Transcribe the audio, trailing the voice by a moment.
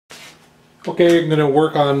Okay, I'm going to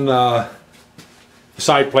work on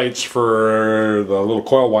side plates for the little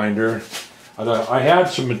coil winder. I had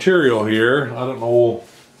some material here. I don't know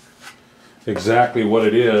exactly what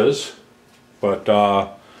it is, but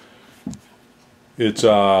it's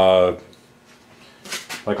like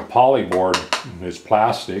a poly board. It's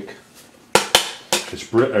plastic.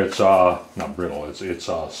 It's not brittle. It's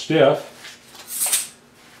stiff,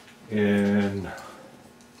 and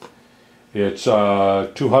it's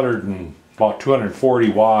about 240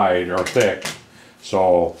 wide or thick.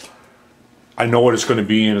 So I know what it's going to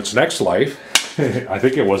be in its next life. I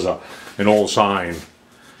think it was an old sign,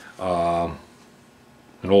 an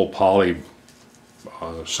old poly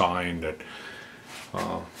sign that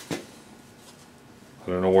I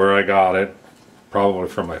don't know where I got it. Probably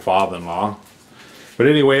from my father-in-law. But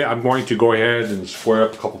anyway, I'm going to go ahead and square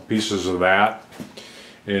up a couple pieces of that,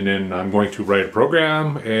 and then I'm going to write a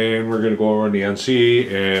program, and we're going to go over in the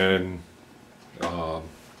NC and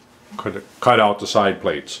cut out the side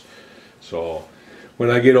plates. So when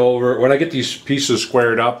I get these pieces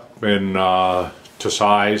squared up and to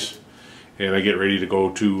size, and I get ready to go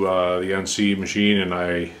to the NC machine, and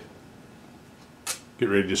I get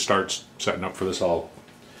ready to start setting up for this, I'll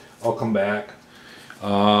come back.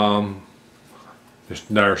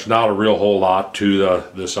 There's not a real whole lot to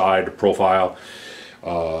the side profile.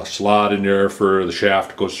 Slot in there for the shaft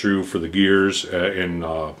that goes through for the gears, and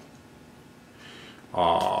the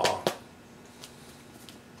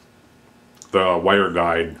wire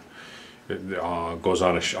guide. It goes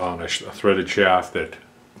on a threaded shaft that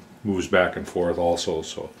moves back and forth also.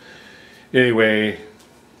 So anyway,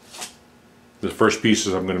 the first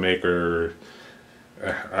pieces I'm going to make are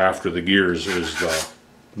after the gears is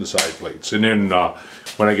the side plates, and then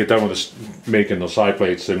when I get done with this, making the side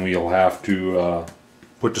plates, then we'll have to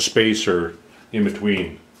put the spacer in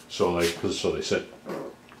between so they sit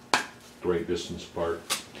the right distance apart.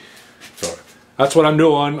 So that's what I'm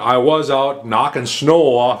doing. I was out knocking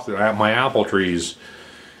snow off at my apple trees.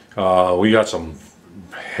 We got some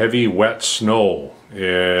heavy wet snow,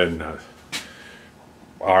 and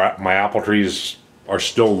my apple trees are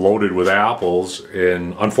still loaded with apples,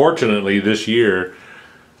 and unfortunately this year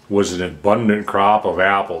was an abundant crop of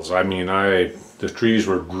apples. I mean, the trees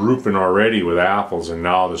were drooping already with apples, and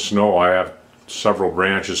now the snow, I have several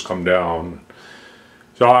branches come down.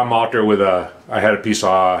 So I'm out there with I had a piece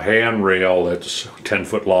of handrail that's 10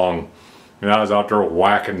 foot long, and I was out there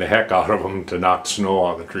whacking the heck out of them to knock the snow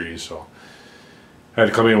out of the trees. So I had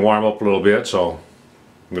to come in and warm up a little bit, so I'm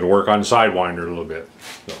going to work on the Sidewinder a little bit.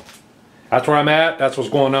 So that's where I'm at, that's what's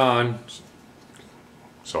going on.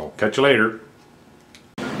 So catch you later.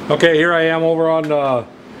 Okay, here I am over on the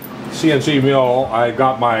CNC mill. I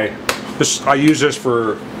got I use this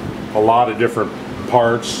for a lot of different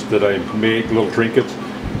parts that I make, little trinkets.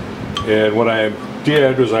 And what I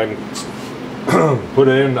did was I put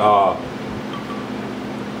in dowel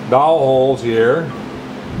holes here,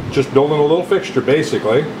 just building a little fixture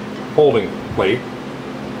basically, holding plate.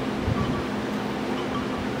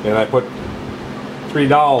 And I put 3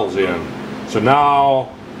 dowels in. So now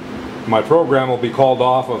my program will be called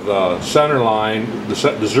off of the center line.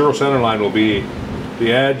 The zero center line will be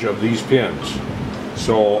the edge of these pins.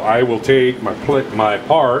 So I will take my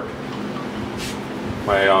part,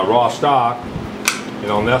 my raw stock, and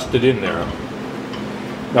I'll nest it in there.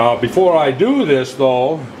 Now before I do this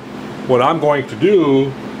though, what I'm going to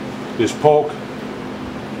do is poke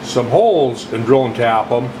some holes and drill and tap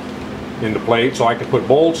them in the plate so I can put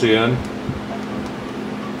bolts in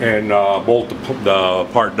and bolt the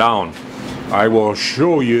part down. I will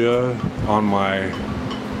show you on my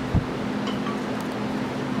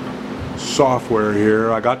software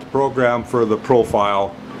here. I got the program for the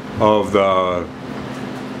profile of the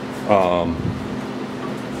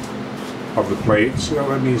plates. So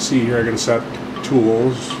let me see here. I'm going to set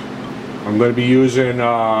tools. I'm going to be using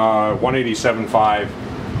 187.5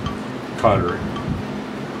 cutter.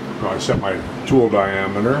 So I set my tool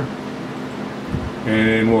diameter,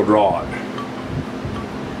 and we'll draw it.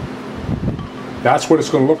 That's what it's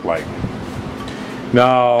going to look like.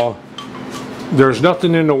 Now there's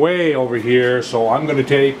nothing in the way over here, so I'm going to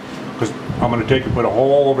take and put a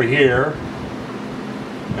hole over here,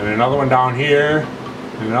 and another one down here,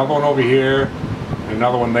 and another one over here, and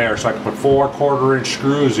another one there, so I can put 4 1/4-inch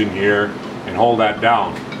screws in here and hold that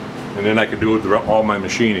down, and then I can do it with all my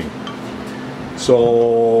machining.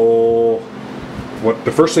 So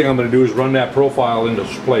the first thing I'm going to do is run that profile into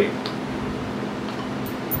this plate.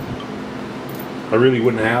 I really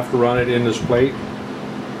wouldn't have to run it in this plate,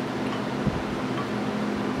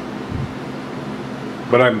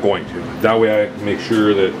 but I'm going to. That way I make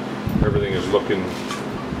sure that everything is looking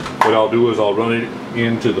what I'll do is I'll run it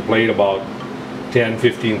into the plate about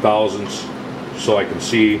 10-15 thousandths so I can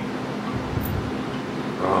see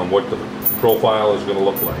what the profile is going to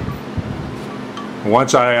look like.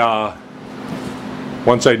 Once I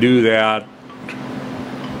do that,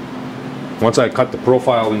 once I cut the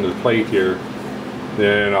profile into the plate here,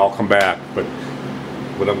 then I'll come back. But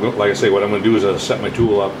what I'm like I say, what I'm going to do is I'll set my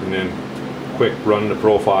tool up and then quick run the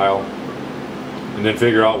profile, and then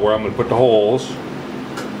figure out where I'm going to put the holes.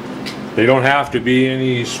 They don't have to be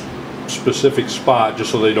any specific spot, just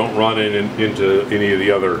so they don't run into any of the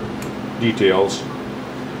other details.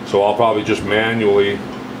 So I'll probably just manually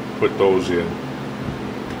put those in.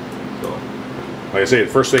 So, like I say,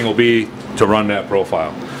 the first thing will be to run that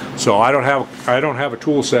profile. So I don't have a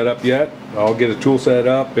tool set up yet. I'll get a tool set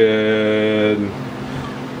up, and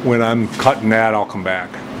when I'm cutting that, I'll come back.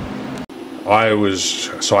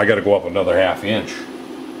 So I got to go up another 1/2 inch.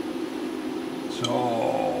 So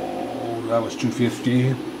that was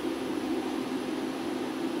 250.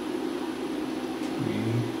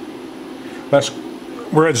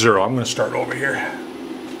 We're at 0. I'm going to start over here.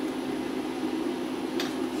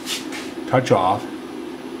 Touch off.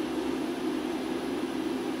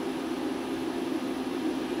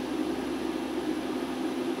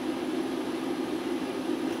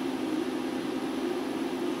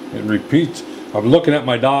 It repeats. I'm looking at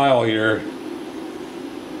my dial here,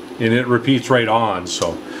 and it repeats right on.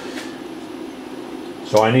 So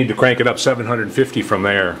I need to crank it up 750 from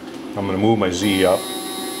there. I'm going to move my Z up.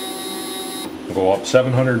 Go up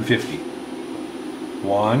 750.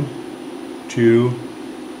 1, 2,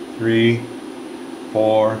 3,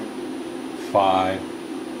 4, 5,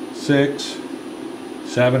 6,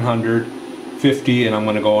 750, and I'm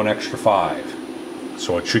going to go an extra 5.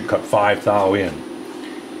 So it should cut 5 thou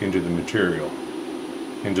into the material,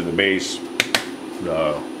 into the base,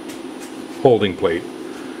 the holding plate.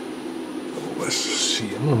 Let's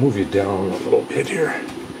see. I'm going to move you down a little bit here.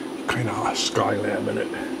 Kind of skylabbing it.